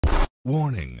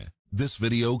Warning. This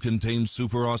video contains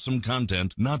super awesome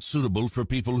content not suitable for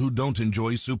people who don't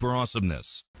enjoy super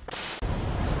awesomeness.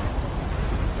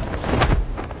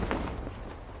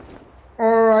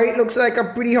 Alright, looks like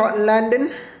a pretty hot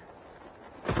landing.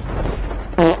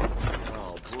 Oh,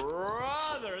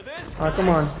 brother, this Come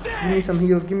on. Give me some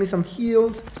heals. Give me some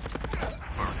heals.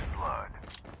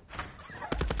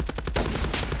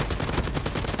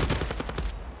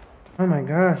 Oh my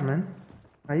gosh, man.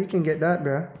 How you can get that,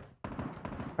 bruh?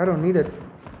 I don't need it.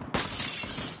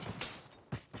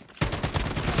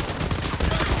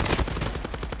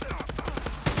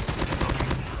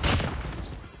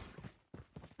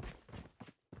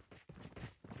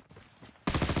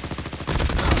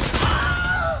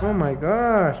 Oh my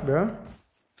gosh, bro.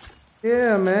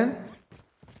 Yeah, man.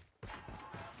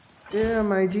 Yeah,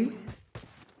 my G.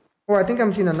 Oh, I think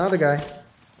I'm seeing another guy.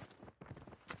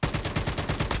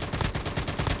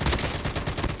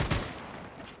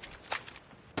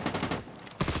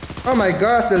 Oh my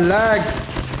gosh, the lag.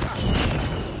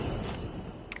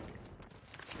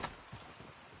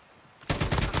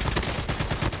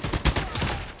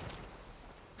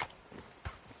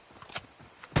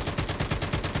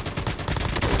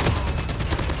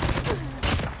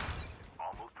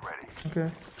 Almost ready. Okay.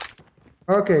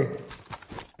 Okay.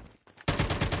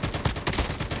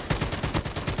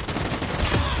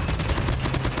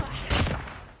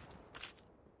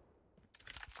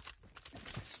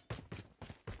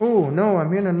 Oh no,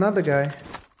 I'm hearing another guy.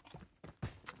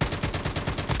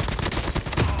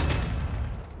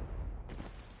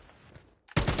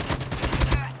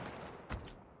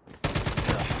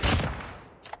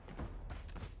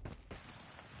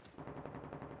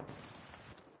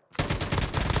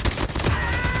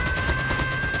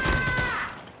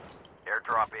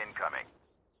 Airdrop incoming.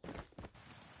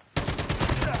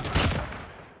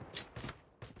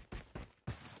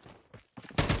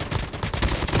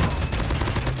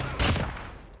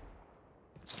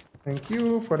 Thank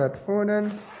you for that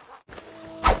order.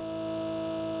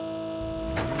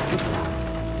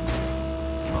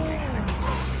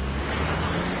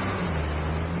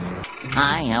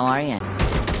 Hi, how are you?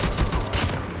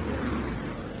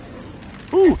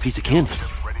 Ooh, piece of candy.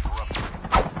 Ready for upgrade.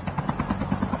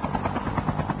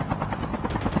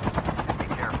 Be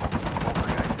careful.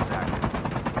 Poltergeist is active.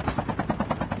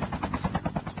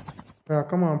 Yeah,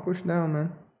 come on, push down,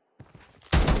 man.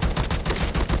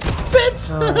 Bitch!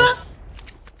 EMP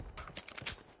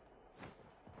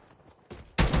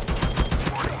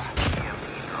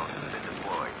drone has been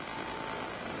deployed.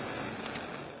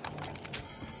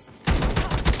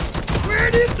 Where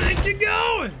do you think you're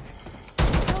going?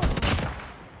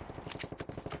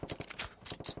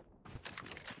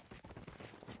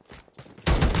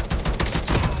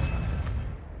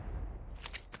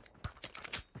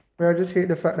 But I just hate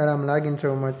the fact that I'm lagging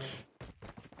so much.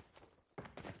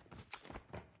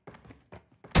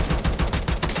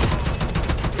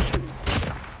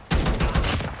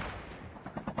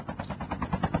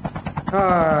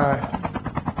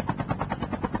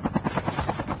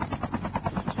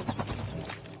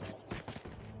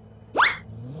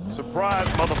 Surprise,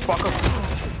 motherfucker!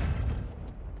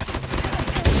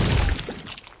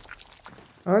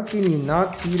 How can you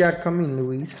not see that coming,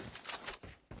 Louise?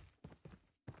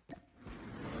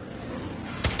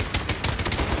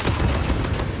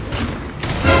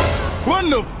 What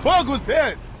the fuck was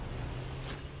that?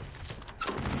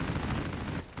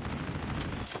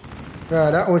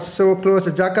 Bro, that was so close.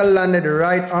 The jackal landed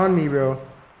right on me, bro.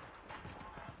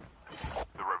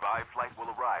 The revived flight will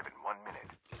arrive in 1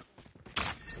 minute.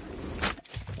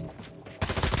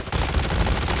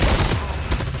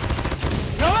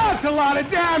 Now that's a lot of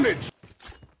damage!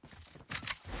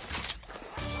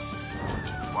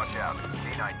 Watch out.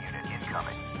 K9 unit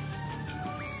incoming.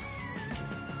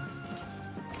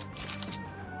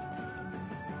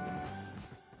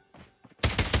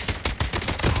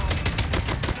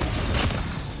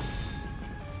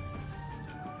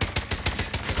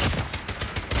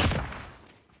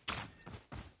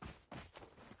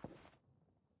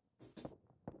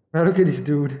 Bro, look at this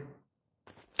dude.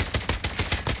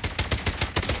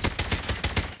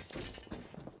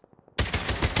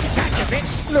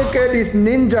 Look at this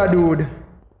ninja dude.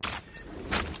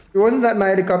 It wasn't that my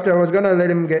helicopter. I was gonna let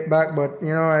him get back, but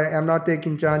you know, I'm not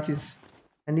taking chances.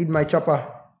 I need my chopper.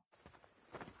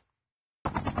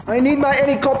 I need my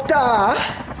helicopter.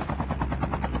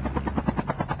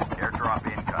 Airdrop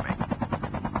incoming.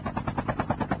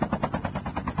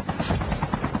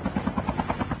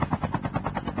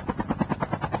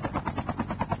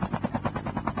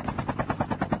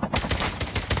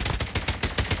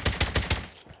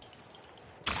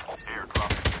 Airdrop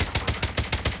has been delivered.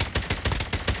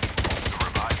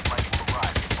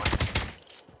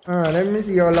 Alright, let me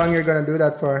see how long you're gonna do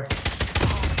that for.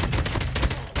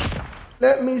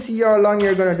 Let me see how long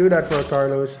you're gonna do that for,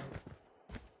 Carlos.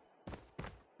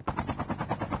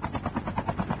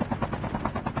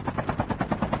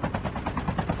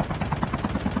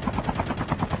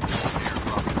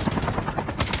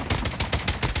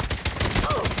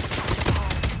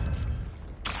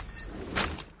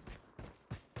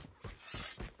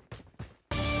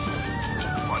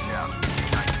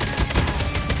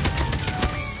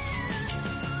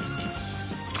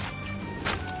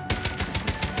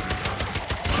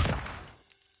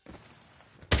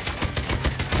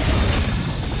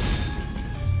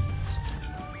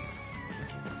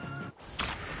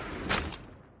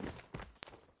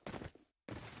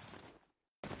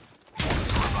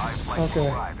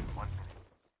 Okay.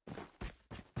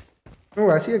 Oh,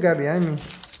 I see a guy behind me.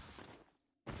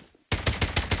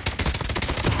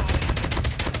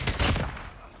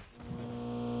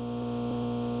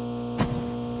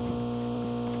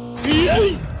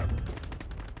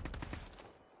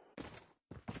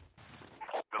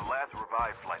 The last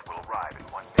revived flight will arrive in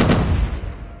 1 minute.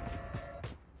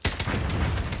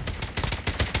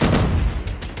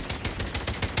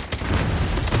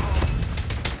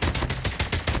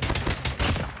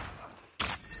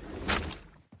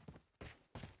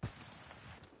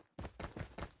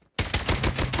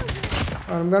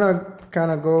 I'm gonna kind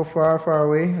of go far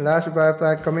away. Last revive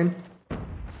flag coming.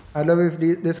 I love if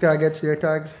this guy gets their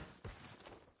tags.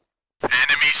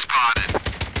 Enemy spotted.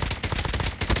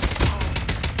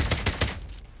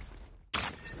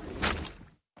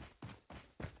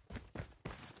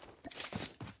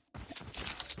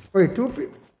 Wait, two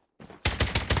people.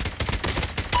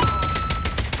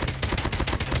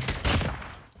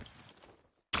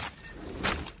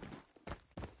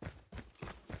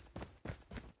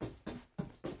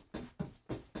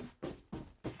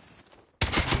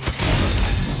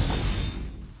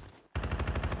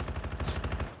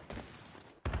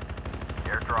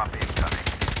 Airdrop incoming.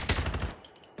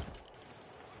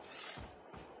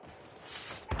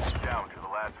 Down to the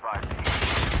last 5 teams.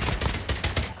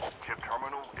 Chip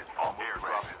terminal is almost ready.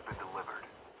 Airdrop has been delivered.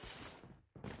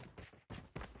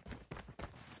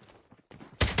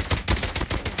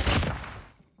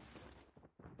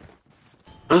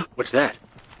 Huh? What's that?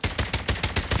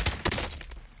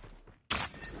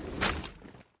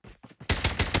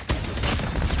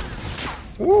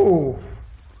 Ooh.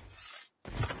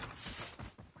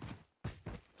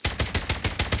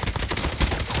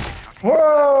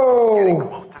 Whoa!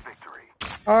 Close to victory.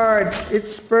 Alright,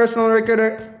 it's personal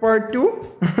record part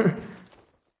 2.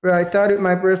 Bro, I thought it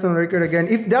my personal record again.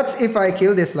 If I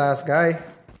kill this last guy.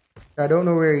 I don't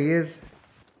know where he is.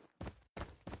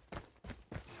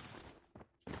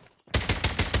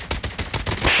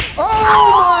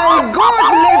 Oh my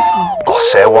gosh, let's go! I'll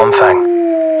say one thing.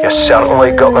 You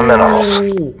certainly got the minerals.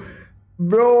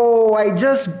 Bro, I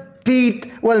just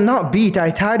beat, well, not beat,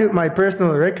 I tied with my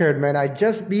personal record, man. I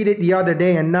just beat it the other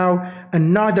day and now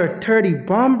another 30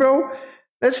 bomb, bro.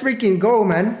 Let's freaking go,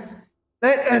 man.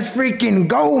 Let us freaking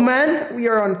go, man. We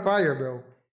are on fire, bro.